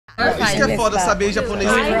Isso que é foda, saber japonês.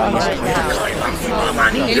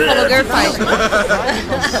 Ele falou girl fight.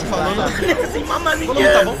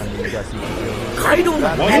 Tá bom? Kaido,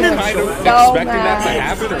 wasn't Kaido expecting that to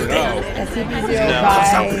happen or no?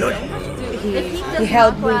 He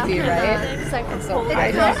held Luffy, right? So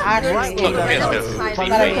Kaido actually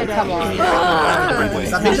thought I could come on.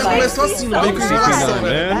 Saber já começou assim, não veio com enrolação,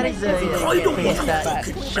 né?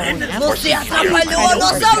 Você atrapalhou a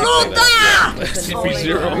nossa luta!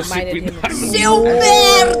 CP0, Seu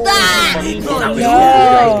merda!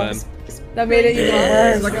 That made it even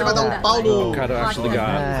worse. Será que ele vai dar pau no... Kaido actually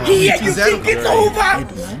got... He had to think it's over!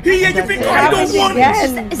 He had to think Kaido won!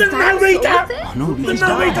 The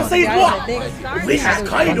narrator says what? This is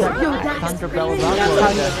Kaido!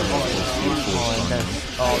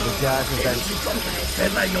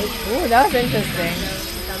 Ooh, that was interesting.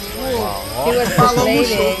 He was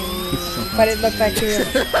complaining, but it looked like he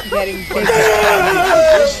was getting bigger.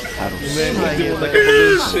 Like a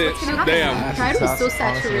shit. Damn. Kaido was so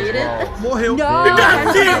saturated. Morreu.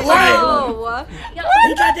 That's it, right?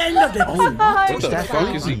 He got the end of it. What the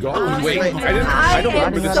fuck is he going? Wait, I don't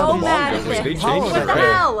remember this so in the mad manga. at They him. changed What it, the right?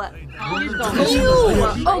 hell?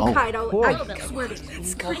 Oh, Kaido, I swear to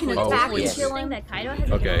freaking attack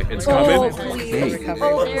you. Okay, it's coming. Oh, please.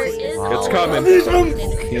 Oh, there is. It's coming.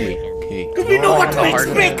 Do we know what to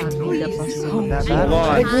expect? Hold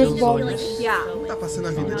on. Yeah. Tá passando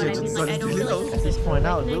a vida diante dos olhos dele, não. At this point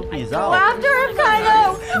now, Luffy's Go out. after him,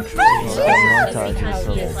 Kaido!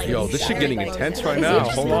 Yo, this shit getting intense right now.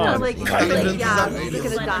 Hold on. Like, yeah, look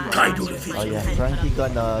at his guy. Kaido, Oh yeah, Frankie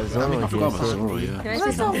got Zoro here.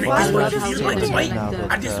 What's so This funny? one just like the fight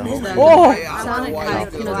at this moment. Oh! Sonic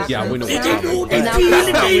Kaido, you know, Yeah, we know. They know the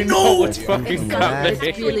feeling, they know. What's fucking coming?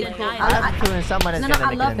 really cool. I'm feeling someone is gonna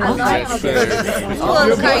make an I love announcement.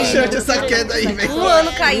 Viu broxante essa queda aí, velho.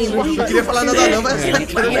 Ano caindo. Não queria falar nada não, mas essa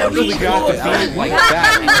queda é Really got the beat like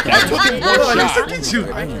that. That took him one Olha, isso shot. aqui, tio.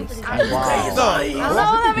 Oh,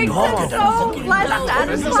 that makes it so less Todo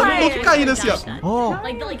satisfying. mundo caindo assim, ó. Oh,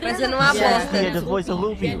 Mas eu não yeah, aposto. hear the voice of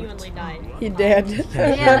Luffy. He did.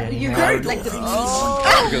 Yeah, you heard like the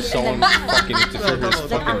Because someone fucking interfered in this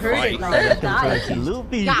fucking fight.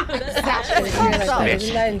 Luffy.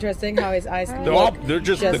 Isn't that interesting how his eyes can look? They're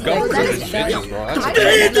just the guns are just bitches, bro. That's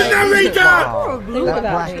There's the narrator. Think That about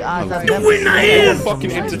black it. eyes I've The never winner They don't is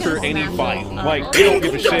fucking interfere any fight. Like, they don't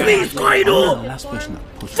King give a of the shit. Beast, Kaido.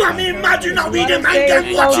 From imaginary the man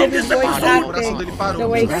can watching this voice episode. acting, the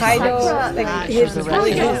way Kaido, like, his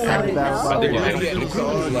voice sounded so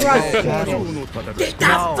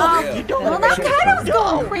well, now Kaido's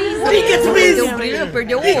going crazy. He gets pissed.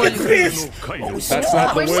 Perdeu o He olho. gets pissed. That's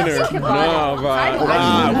not the winner. No, bro.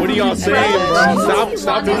 Nah, what are y'all saying, bro?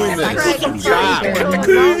 Stop doing this. Stop.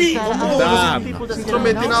 Katakuri. Stop. Se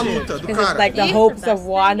intrometer na luta do This is cara. like the hopes of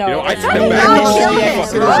Wano. You know, I take Oh, it back. no, This is kill fucking him.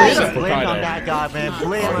 upset for blame on Kaido. that guy, man.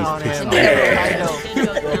 Blame on him.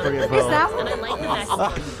 Is that one?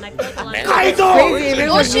 Kaido. Crazy, if it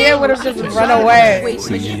was me, I would have just run away. Why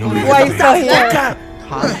is still here?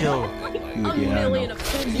 Honcho.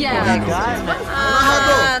 Yeah. That guy, man.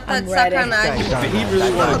 Ah, tá de sacanagem. Did he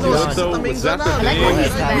really want to do it though? Was that the Like when thing?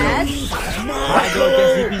 he's mad. Kaido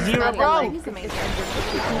against CP0, bro. He's amazing.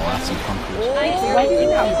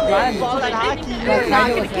 But Not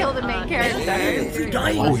gonna kill the main character. If you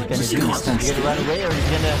die, He's gonna run away or he's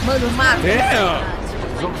gonna Mano, mata. Damn.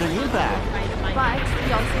 drop the new back. But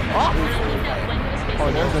Oh,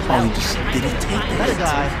 there's the that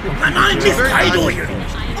guy. and I miss Kaido here.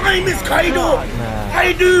 I miss Kaido.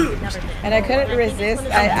 I do. And I couldn't resist.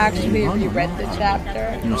 I actually reread the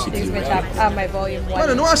chapter. My volume 1.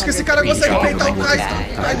 Mano, eu não acho que esse cara consegue peitar o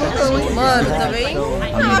Kaido não, hein? Mano, também?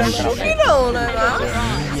 Acho que não, né?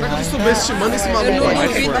 Será que eu tô subestimando esse maluco Eu não aí?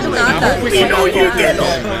 duvido nada. We know you can.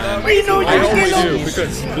 We know I you hope we can. do,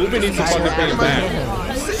 because Luffy needs to fucking pay him back.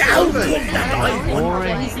 How good that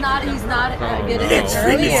I he's not good at Let's it.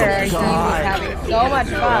 Earlier, he was having so much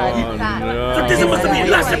fun. So this is supposed to be the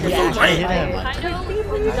last episode, right?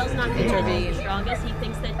 Does not think he's the strongest. He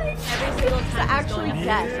thinks that every single time actually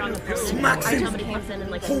dead. Smacks him. somebody comes in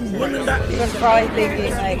and like Who won that? He was probably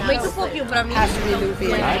thinking, like, muito pouquinho pra mim. has to be Luffy.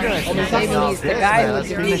 Maybe he's the guy who's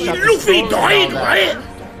defeating Luffy died, right?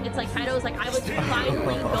 It's like Kaido's like I was finally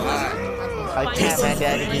going. I can't, man.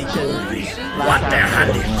 Daddy needs to. What the hell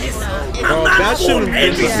is this? Bro, I'm that not should've for been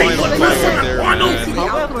every the single final person fight at there, Wano.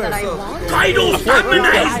 Kaido's stamina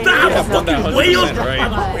is down a fucking whale.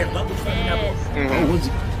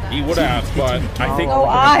 He would have, but I think No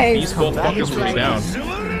eyes. these both fuckers pretty down.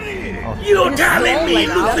 You telling me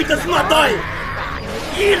Luffy does not die?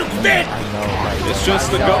 He looks dead. It's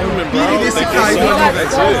just the government, bro. Ele They desse just Kaido, suck. velho.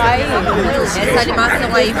 That's it. Essa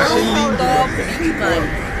animação aí foi um top, mano.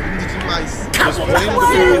 Lindo demais. Just blame the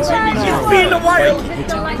villains and It's been a while.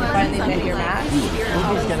 Finally met your match.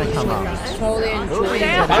 Luffy's gonna come out. Totally enjoying I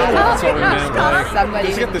don't know. Sorry, man. Like, somebody.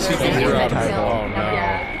 let's get the CP0 out of here. Oh, no.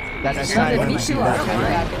 That's a sign when you see that.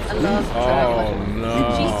 Oh, no.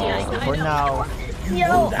 For now,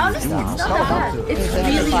 Yo, honestly, it's not that bad. It's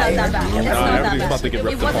really not that bad. It's not that Everything's about to bad. get It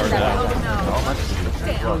ripped wasn't apart that now. bad.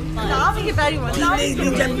 Not if anyone. Teenage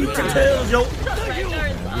Mutant Ninja Turtles, yo.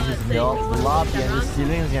 this is the lobby and the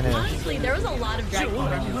ceiling's gonna Honestly, there was a lot of Dragon Ball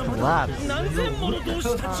mentions. collapse. I want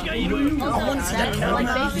to see that Like,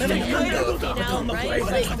 camera. they figured it out, right?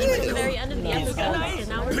 Like, at the very end of the episode, and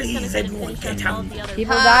now we're just gonna Please, everyone, finish get all out. the other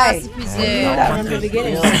People died. Yeah. That from the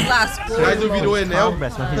beginning. Lascou. Kaido virou Enel.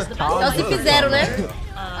 Progress when he's Então se fizeram, né?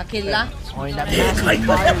 Aquele lá. or in that massive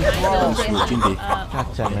fire wall. God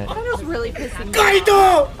damn it. That was really pissing me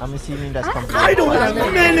Kaido! I'm assuming that's Kaido has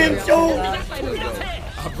melons, yo.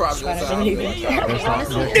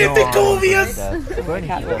 There's Victorious!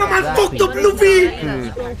 Mama fucked up Luffy!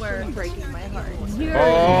 breaking my heart.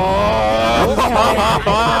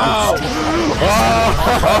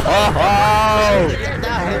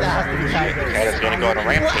 Kaido's gonna go on a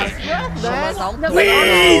rampage.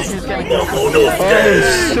 Please!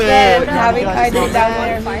 Then having Kaido down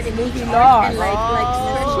there means Luffy lost. So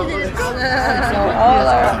all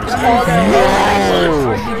our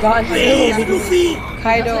gone Please, through. Luffy!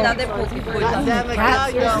 Kaido.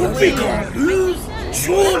 Luffy can't lose!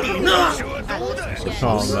 Surely not! Oh,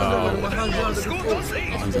 no.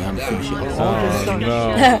 Oh, no.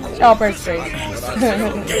 Chopper straight. He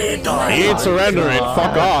ain't surrendering.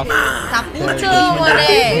 Fuck off.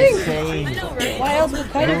 insane. Why else would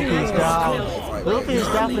Kaido be Luffy's down. Luffy is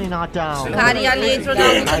definitely not down. Cara, ali entrou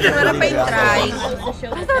na luta que não era pra entrar, hein?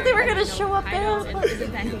 I thought they were gonna show up there.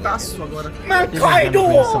 Man, Bring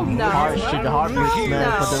Kaido! some harsh to the heartbreak,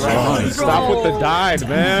 man, for the rest of Stop with the dive,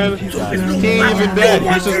 man. He ain't even dead.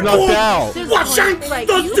 He's just knocked out. What Shanks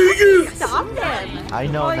does to you! Stop them. I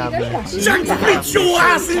know, Nami. Shanks beats your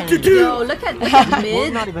ass into Yo, two! look at We'll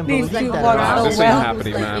mid. not even These believe two that. walk right? so This ain't well.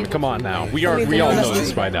 happening, man. Come on now. We all know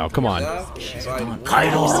this by now. Come on.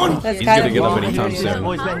 Kaido's on! That's He's gonna kind get of up anytime His soon.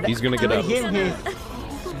 voice went- He's gonna get up. Him, his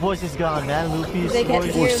voice is gone, man. Luffy's They can't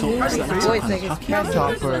hear voice Luffy's voice like it's present.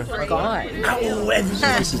 Chopper. Gone. Oh,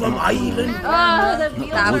 everyone's from Island! Oh, the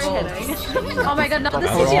people. Oh my god, no, this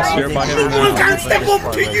Oh, CGI swear is by him Everyone now. can step up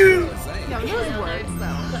to you!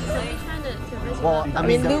 Well, I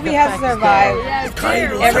mean, Luffy has survived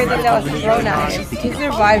everything that was thrown at him. He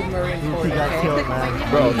survived Marineford, Luffy got okay? killed, man.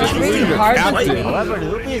 Bro, just really leave your hard to captain. do. However,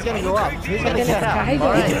 Luffy is gonna go up. He's gonna Then get it's out.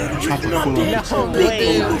 Kaido. He's not dead! No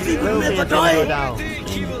way. Luffy will Luffy never is gonna go die! down.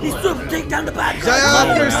 He's trying to take down the bad Já é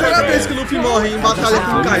a terceira vez que o Luffy morre em batalha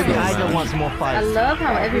com o Kaido. Kaido wants more I fights. love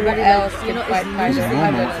how everybody else else, you know, can is fight using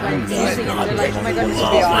Kaido. They're like, oh my god, this is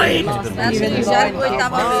Fight. Even though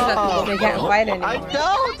they can't fight I anymore.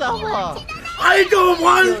 don't, Dama. I don't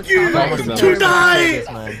want you to die!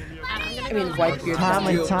 I mean, Whitebeard. Time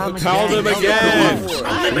and time Tell them again.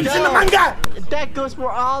 It's in the manga! That goes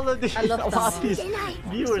for all of the love all these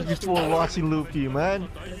viewers before watching Luffy, man.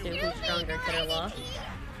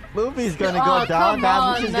 Luffy's gonna go down,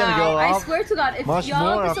 that is gonna go I up. swear to God, if Much y'all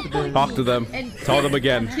more after disappoint this. Talk to them. Tell them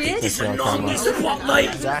again. kids, It's a long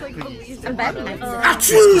spotlight! Exactly. I'm begging you. A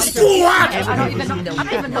true squad! I don't even know. I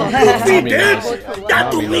don't even know. Luffy dead?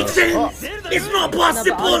 That don't make sense! It's not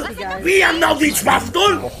possible! We are not rich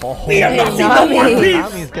rascal! We are not in the One Piece!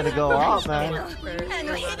 Nami's gonna go up, man.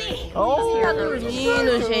 Oh,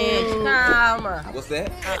 Menino, gente, calma. What's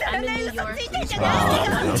that? I'm in New York.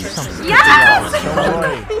 don't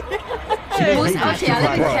worry. Who's okay? I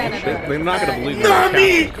live in Canada. They're not gonna believe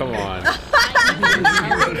Nami! that. Come on.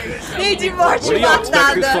 Need de morte What do y'all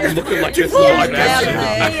expect this from looking like this in live action?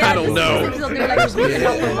 I don't know. So they're like, we can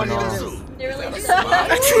help them. They're like,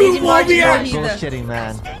 A true warrior! Bullshitting,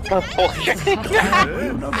 man.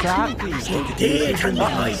 Exactly. They can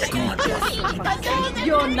buy the god.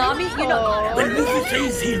 Yo, Nami, you know. When Luffy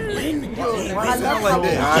says he'll win, I love how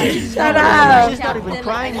Shut up. She's not even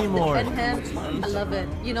crying anymore. And him, I love it.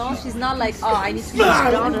 You know, she's not like, oh, I need to be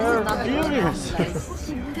Down strong. her Not furious.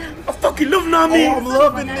 I fucking love Nami! I'm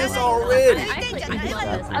loving this already.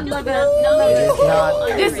 I love it. It is not.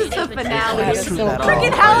 This is the finale.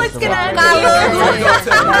 Freaking hell it's gonna end.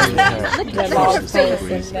 The long face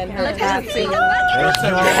and then her laughing. She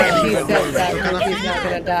says that Luffy's not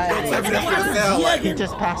gonna die. He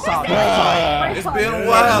just passed out. That's It's been a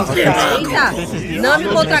while. Eita, Nami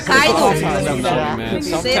contra Kaido.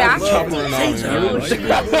 Será?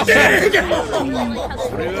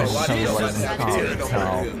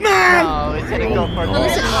 Man!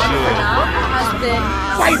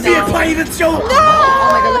 Fight the opponent, Joe!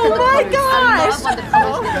 Oh my gosh!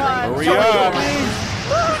 Hurry up.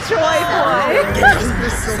 Troy boy.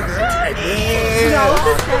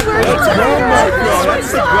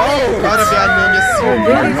 Let's go. Gotta be a Nami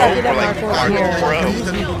assim.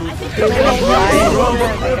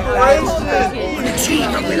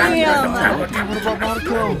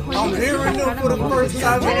 I'm hearing him for the first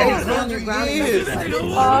time in 800 years.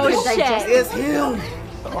 Oh shit. It's him.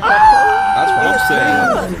 That's what I'm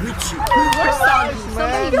saying.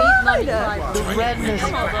 The redness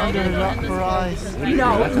under his upper eyes. No.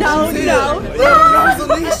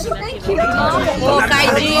 Ô,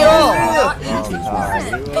 Caidinho!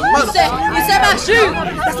 Isso é Mashup!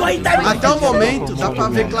 Até o momento, dá pra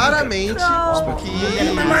ver claramente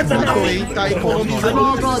que o Toei tá economizando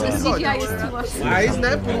muito nesse episódio. Mas,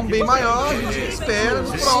 né, por um bem maior, a gente espera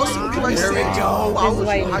no próximo que vai ser o auge.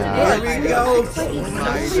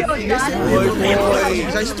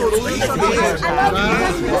 Já estourou isso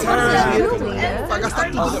pra gastar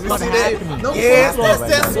tudo. Não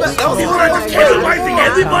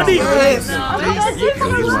Everybody!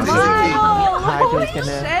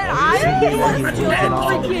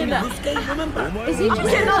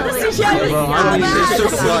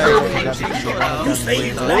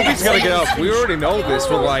 Loki's gotta get up. We already know this,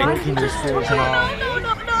 but like, he's just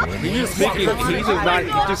thinking, he's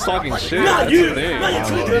just talking shit. That's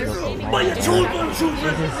the thing.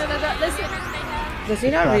 Does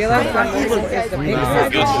he not realize that Momo is the big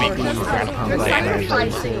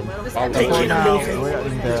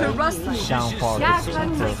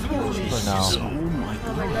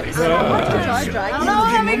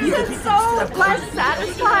That makes it so less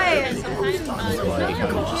satisfying.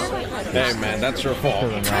 Hey man, that's your fault. Oh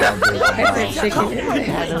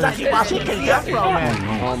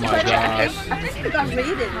my gosh.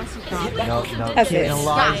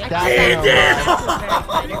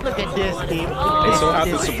 Look at this, Steve. They still have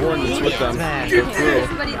the subordinates with them.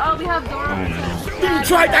 Everybody, oh, we have Dora.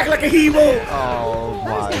 Try to act like a hero! Oh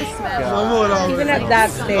my god. Even at that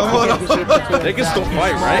stage. They can still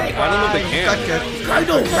fight, right? I don't know if they can.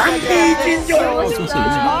 Kaido, rampage in your...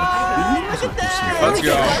 Let's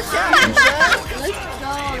go.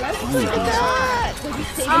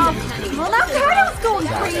 Well, now Kaido's going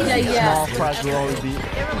crazy. Small fries will always be.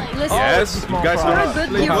 Yes, you guys don't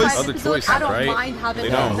Good have other so choices, I don't right? mind having They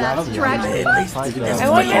don't. that tragedy. I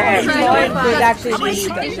wonder if Lloyd would actually be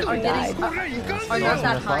died. Are not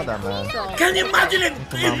that high. Can you imagine if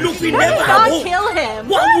Luffy never had God hope? kill him.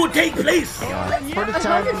 What would take place? For the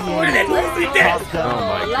time And being, then Luffy dead. Oh my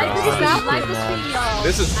Like this god. stuff, like this video.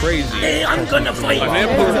 This is crazy. Hey, I'm gonna fight. An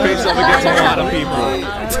emperor faces up against a lot of people.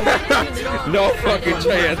 No fucking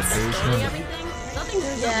chance.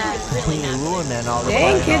 completely ruined and all the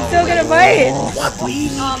Dang, kid's still gonna fight.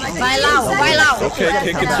 Vai lá. Okay,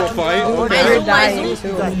 Kid can still fight. You're dying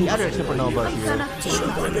too. the other supernova here.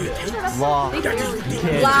 Law.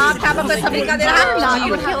 Lá, acaba com essa brincadeira rapidinho.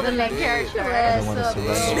 You kill the main character.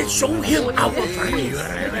 Let's show him our value.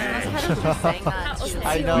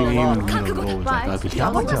 I know.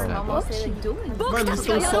 Mano, eles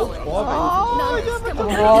estão só pobres.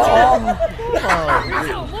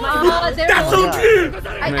 That's so true.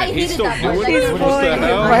 I He's hated still that doing part. it? What the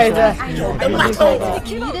hell? Right there.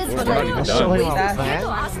 Show him our plan.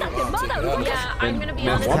 Yeah, I'm gonna be Man,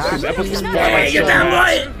 honest. once this episode's Hey, you're damn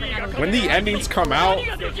right. when the endings come out,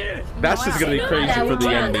 that's just gonna be crazy for the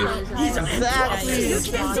ending.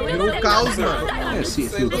 No caos, mano. You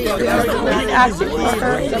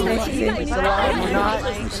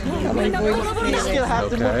still have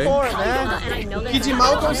to move forward, man. Kid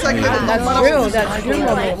mal consegue levantar That's true,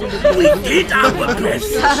 Momo. We did our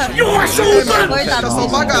best. You're showman. Tá só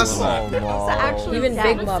bagaço. Even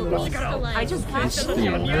Big Mom knows. I just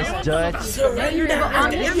Misjudge.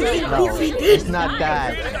 No, It's not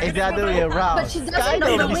that. It's the other way around. she doesn't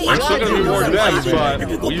know the way. There's still gonna be more deaths,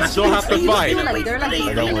 but you still have to fight. They're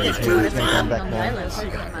like Don't worry, it's gonna come back, man.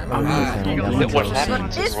 What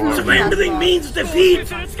happened? surrendering means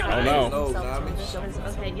defeat. I don't know.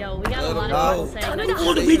 Okay, yo, we got a lot of things to say.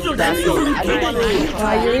 All the regional damage. You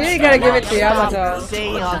really gotta give it to Yamato.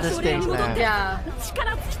 Staying on the stage, man. Yeah.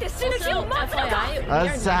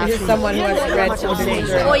 Exactly. This is someone who has read something.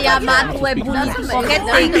 Oh, Yamato é bonito. Qualquer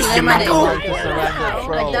take, né, mano?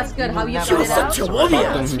 Like, that's good. How you You're put it out. such a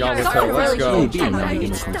warrior. Let's go.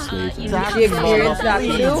 She experienced that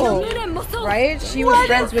too, right? She was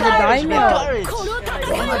friends with the daimyo.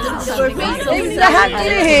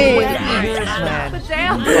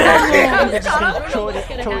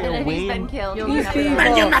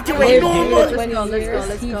 Man, you're not away no more.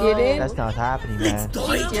 That's not happening, man.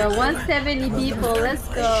 You're 170 people, let's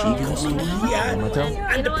go.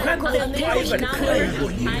 And the plan was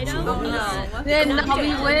Then now we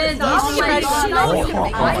win. Oh my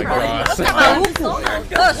god.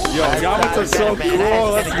 Yo, Yamato's so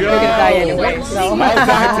cool. Let's go. We're gonna die anyway, so. All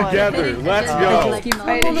die together. Let's go. Keep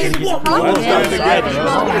fighting. Let's die together.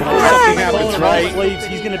 Something happens, right?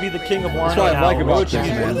 He's gonna be the king of Wano. That's what I like about this,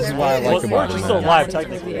 man. This is why I like about He's this. still alive,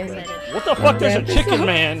 technically. What the fuck? There's a chicken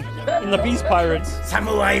man in the Beast Pirates.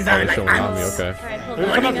 Samurais are like ants. Okay.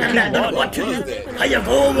 They're coming after King Wano. What to do?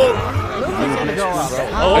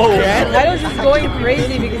 Oh, Kaido's just going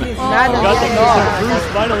crazy because he's mad got at the the dog. crew's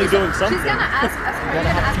finally doing something. She's gonna ask us.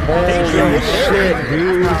 Holy shit,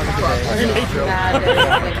 dude.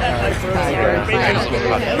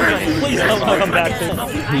 Please don't come back to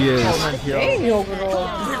He is.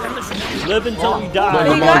 live until we But in die.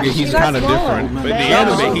 the manga, he's kind of different. But in the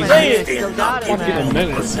anime, he's fucking a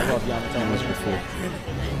menace.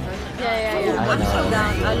 Yeah.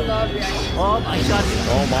 I love you.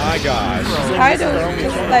 Oh my gosh. Kaido's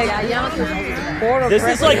just like bored of This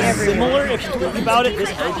is like wrestling everyone. similar, if you think about it, this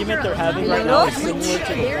argument they're having right now is similar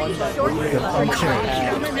to the one that we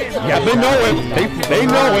had. Yeah, they know it. They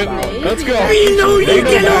know it. Let's go. We know you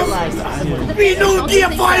get up. We know Gear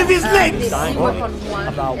 5 is next.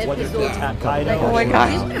 About what to attack Kaido. Oh my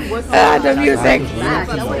gosh. The music.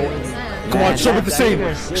 Come on, show me the scene.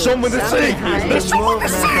 Show me the scene. They're showing the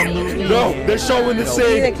scene. No, they're showing the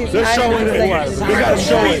scene. They're showing it. They gotta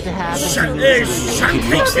show it.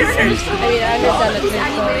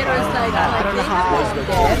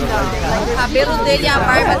 O cabelo dele e a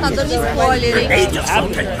barba tá dando spoiler, hein?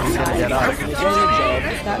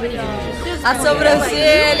 A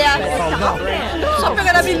sobrancelha. Só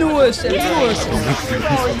pegando a minúcia.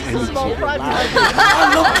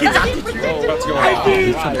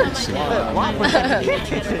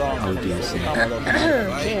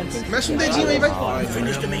 Mexe um dedinho aí, vai.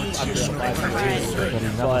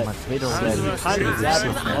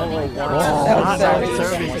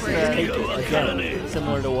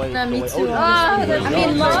 Similar to what I mean,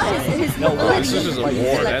 Law is No, this is a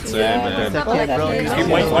war. That's it, man. Keep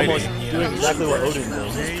fighting. doing exactly what Odin did.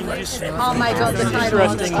 Oh my god, the Kaido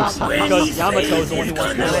on Interesting top. because Yamato is the one who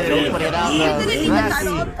wants to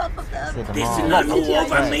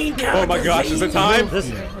Oh my gosh, is it time?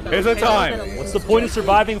 Is it time? What's the point of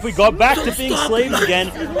surviving if we go back to being slaves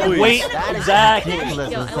again? Wait, exactly.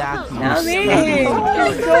 Now me.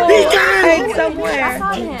 He's going somewhere.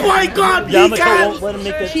 My God, Yamato won't let him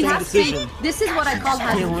make that She same has decision. faith. This is what I call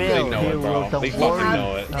having They know it, bro. They fucking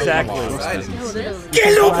know it. Exactly.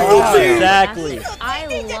 Exactly. I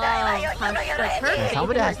love how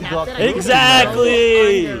Somebody has to go up.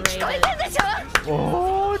 Exactly.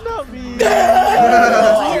 Oh, not me.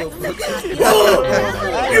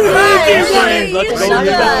 You heard this right? Let's go Shut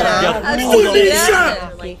get up.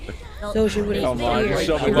 that. So she wouldn't Come on, hear.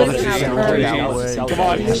 show She me wouldn't love. have Come her.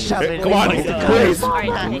 on, come on, please,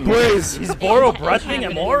 please. Is Boro breathing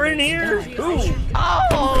and more in here? Who?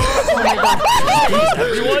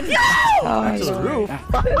 Everyone? To the roof.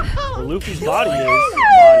 Where Luffy's body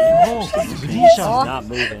is. He's not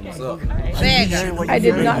moving. I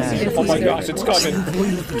did not see this. Oh my gosh, it's coming.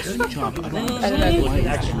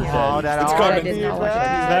 Oh, that It's I coming. did not watch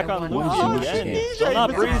He's back on Luffy again. Still not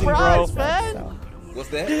breathing, bro. What's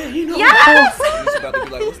that? Yes! He's about to be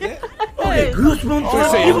like, what's that? Okay,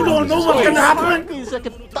 goosebumps. You don't know what's gonna happen. He's like a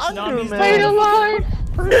thunder, man. Stay alive.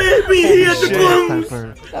 We hear the drums.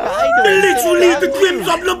 Literally the drums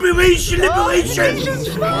of liberation. Get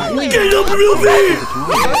up, Ruby.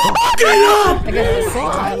 Get up.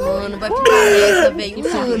 Mano, vai ficar bem,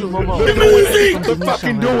 mano. The music. They're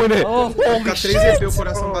fucking doing it. Fica 3 EP o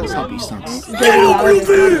coração batendo. Get up,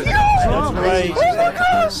 Ruby. That's right.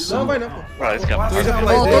 Não vai não, pô. Bro, this guy. Ó,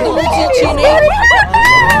 todo mundo sentindo, hein?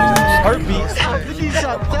 Heartbeats.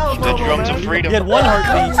 The drums of He freedom. had one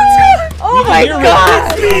heartbeat. Oh my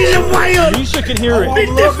god. Feel the fire. Misha can hear it.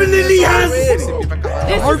 It definitely has.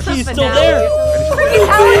 The heartbeat's still there.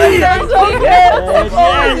 That's so good.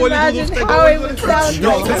 Oh, imagine how it would sound.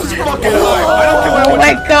 Yo, this is fucking live. I don't care Oh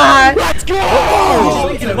my god. Let's go.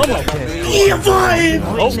 Gear 5.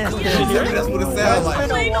 Oh, shit. That's what it sounds like.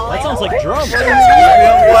 That sounds like drums.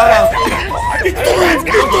 It's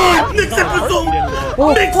time. Next episode.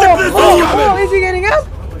 Next episode. Oh, is he getting up?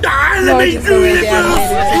 The anime universe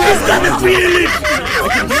is gonna feel it. I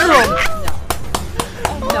can hear him.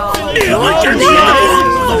 I can hear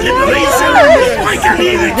the liberation! I can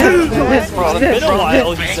hear it too! It's been a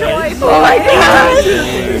while, he said. Oh my god!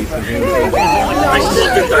 I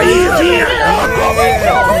think that I is here!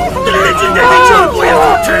 The legendary joke will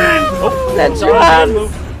return! That's right.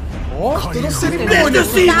 Let the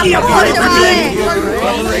sea be a part of the game!